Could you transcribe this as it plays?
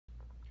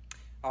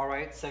All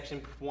right,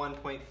 section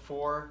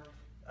 1.4,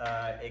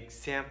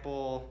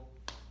 example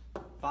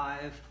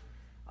 5,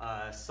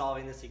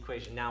 solving this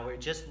equation. Now we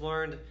just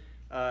learned,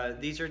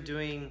 this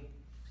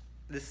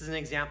is an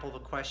example of a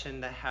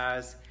question that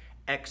has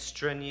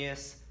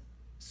extraneous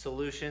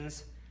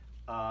solutions.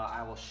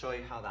 I will show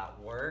you how that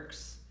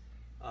works.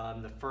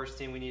 The first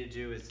thing we need to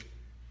do is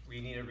we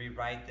need to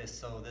rewrite this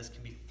so this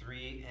can be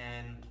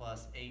 3n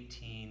plus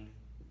 18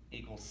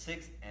 equals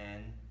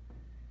 6n.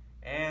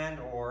 And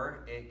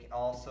or it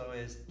also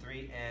is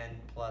 3n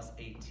plus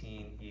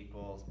 18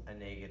 equals a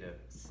negative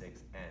 6n.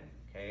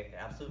 Okay, the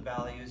absolute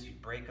values, you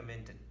break them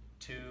into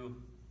two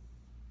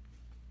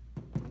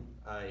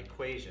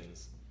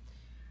equations.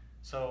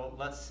 So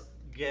let's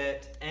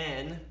get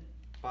n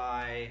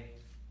by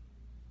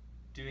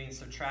doing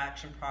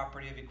subtraction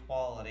property of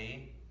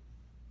equality.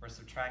 We're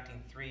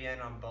subtracting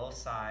 3n on both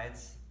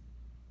sides.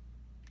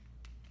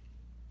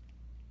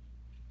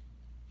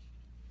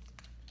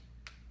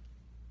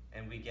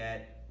 And we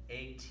get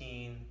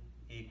 18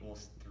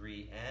 equals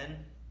 3n.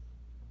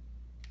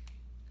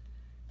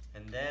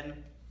 And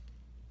then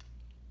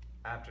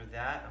after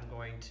that, I'm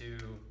going to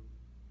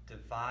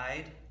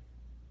divide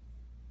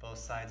both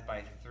sides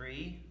by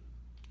 3.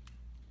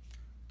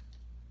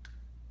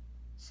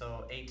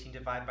 So 18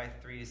 divided by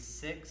 3 is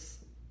 6.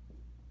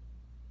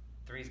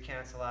 3's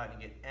cancel out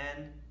and you get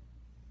n.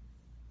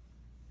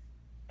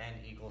 N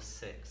equals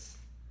 6.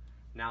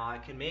 Now I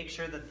can make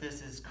sure that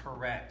this is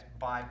correct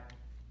by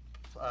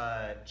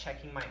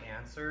checking my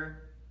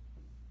answer.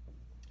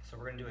 So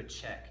we're going to do a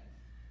check.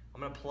 I'm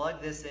going to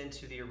plug this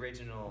into the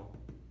original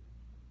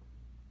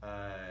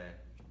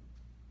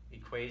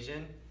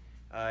equation.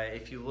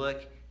 If you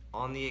look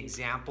on the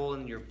example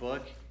in your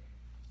book,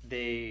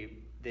 they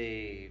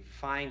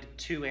find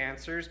two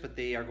answers, but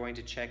they are going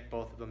to check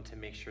both of them to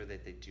make sure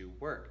that they do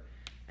work.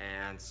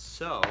 And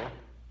so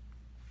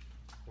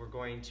we're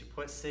going to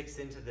put 6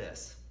 into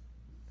this.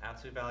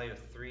 Absolute value of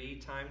 3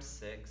 times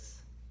 6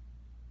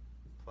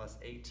 plus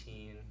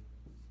 18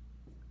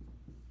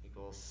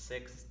 equals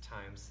 6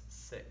 times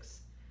 6.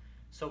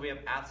 So we have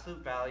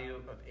absolute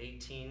value of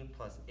 18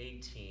 plus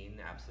 18,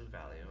 absolute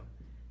value.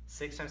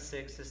 6 times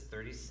 6 is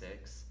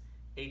 36.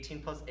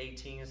 18 plus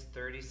 18 is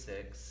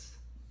 36.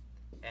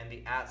 And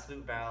the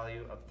absolute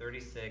value of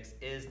 36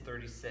 is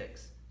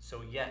 36.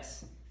 So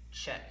yes,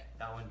 check,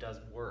 that one does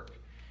work.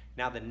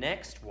 Now the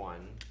next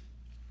one,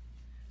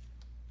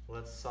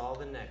 let's solve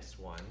the next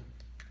one.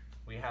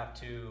 We have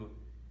to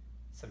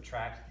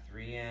subtract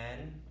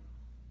 3n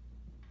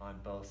on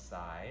both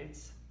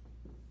sides,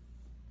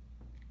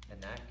 and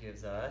that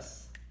gives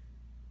us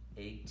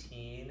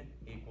 18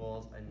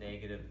 equals a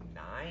negative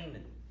 9n.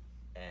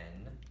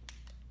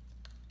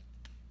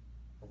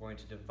 We're going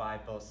to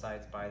divide both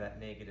sides by that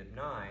negative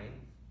 9.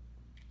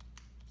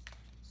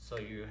 So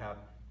you have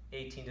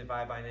 18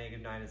 divided by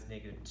negative 9 is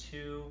negative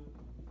 2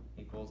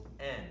 equals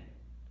n.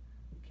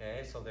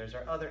 Okay, so there's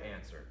our other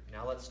answer.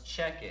 Now let's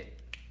check it.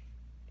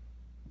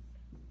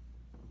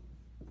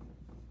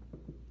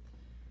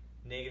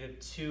 Negative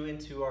 2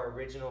 into our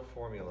original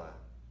formula.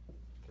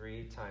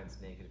 3 times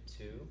negative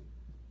 2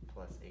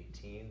 plus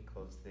 18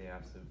 close to the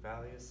absolute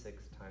value.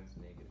 6 times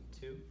negative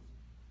 2.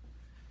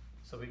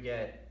 So we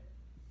get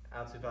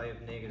absolute value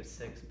of negative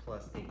 6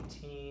 plus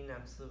 18,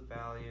 absolute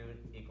value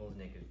equals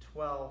negative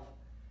 12.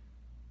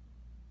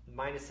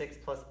 Minus 6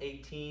 plus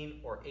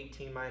 18, or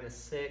 18 minus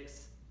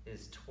 6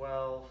 is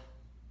 12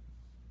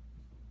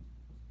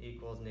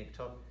 equals negative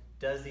 12.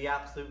 Does the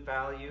absolute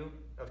value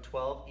of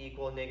 12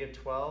 equal negative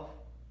 12?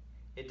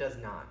 It does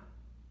not.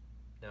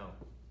 No.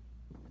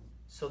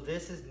 So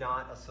this is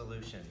not a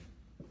solution.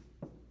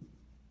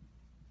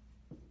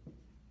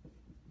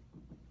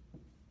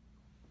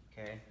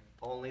 Okay,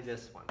 only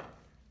this one.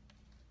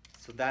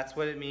 So that's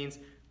what it means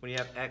when you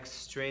have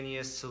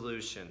extraneous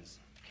solutions.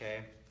 Okay.